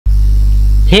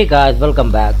Hey guys,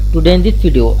 welcome back. Today in this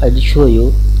video I will show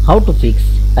you how to fix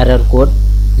error code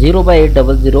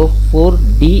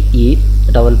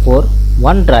 0x8004de44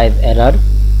 OneDrive error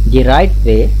the right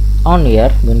way on your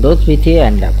Windows PC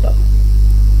and laptop.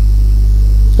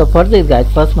 So for this guys,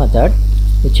 first method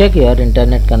you check your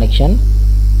internet connection,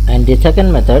 and the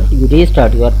second method you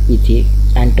restart your PC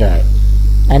and drive,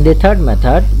 and the third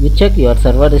method you check your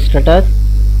server status,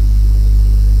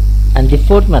 and the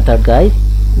fourth method guys,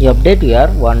 you update your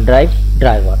OneDrive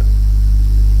driver.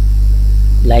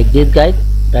 Like this guys,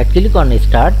 right click on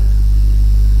start,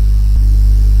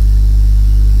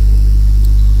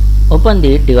 open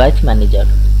the device manager,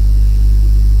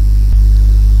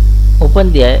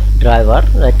 open the driver,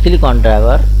 right click on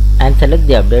driver and select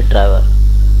the update driver.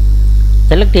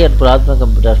 Select here browse my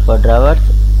computer for drivers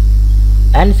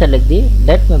and select the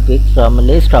let me pick from a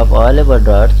list of available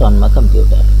drivers on my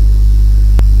computer.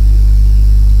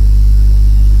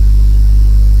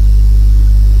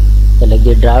 Select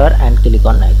the driver and click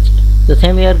on next. So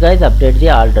same here guys, update the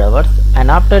all drivers,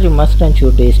 and after you must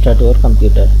ensure to restart your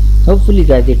computer. Hopefully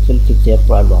guys it will fix your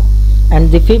problem.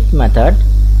 And the fifth method,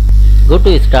 go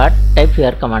to start, type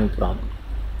here command prompt.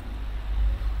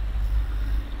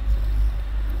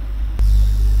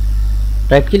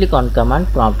 Right click on command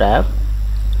prompt app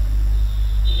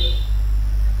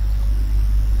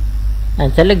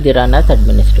and select the run as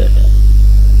administrator.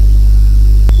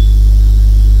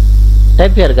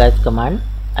 Type here guys command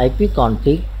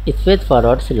ipconfig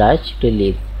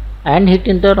 /release and hit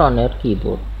enter on your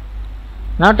keyboard.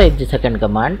 Now type the second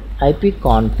command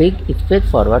ipconfig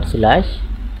 /flush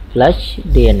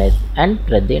DNS and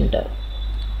press the enter.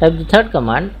 Type the third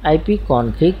command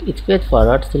ipconfig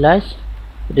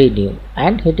 /renew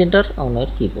and hit enter on your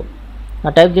keyboard.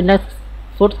 Now type the next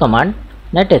fourth command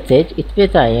netsh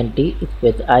int ip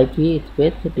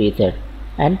reset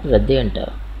and press the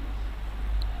enter.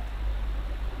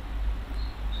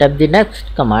 Type the next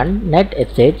command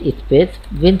netsh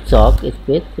winsock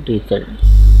reset.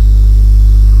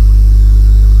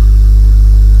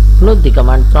 Close the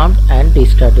command prompt and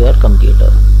restart your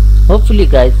computer. Hopefully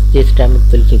guys this time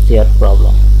it will fix your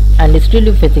problem. And still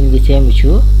you facing the same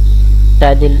issue,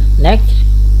 try the next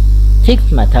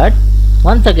sixth method.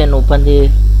 Once again open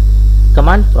the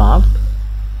command prompt,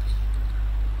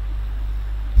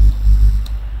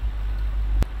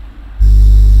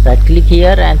 right click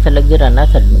here and select the run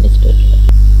as administrator.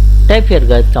 Type here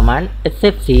guys command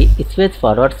sfc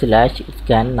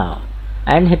 /scan now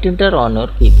and hit enter on your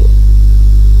keyboard.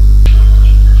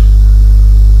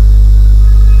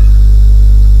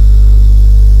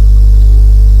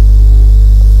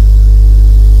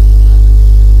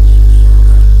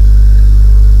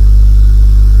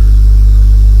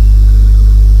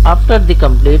 After the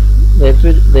complete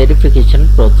verification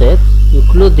process, you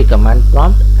close the command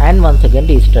prompt and once again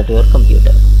restart your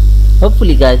computer.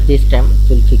 Hopefully guys this time it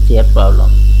will fix your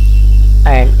problem.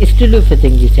 And still you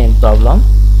facing the same problem,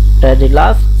 try the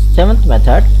last seventh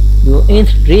method, you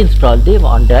reinstall the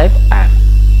OneDrive app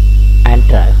and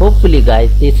try. Hopefully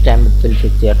guys this time it will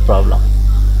fix your problem.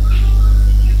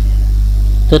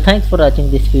 So thanks for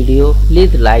watching this video.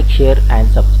 Please like, share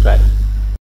and subscribe.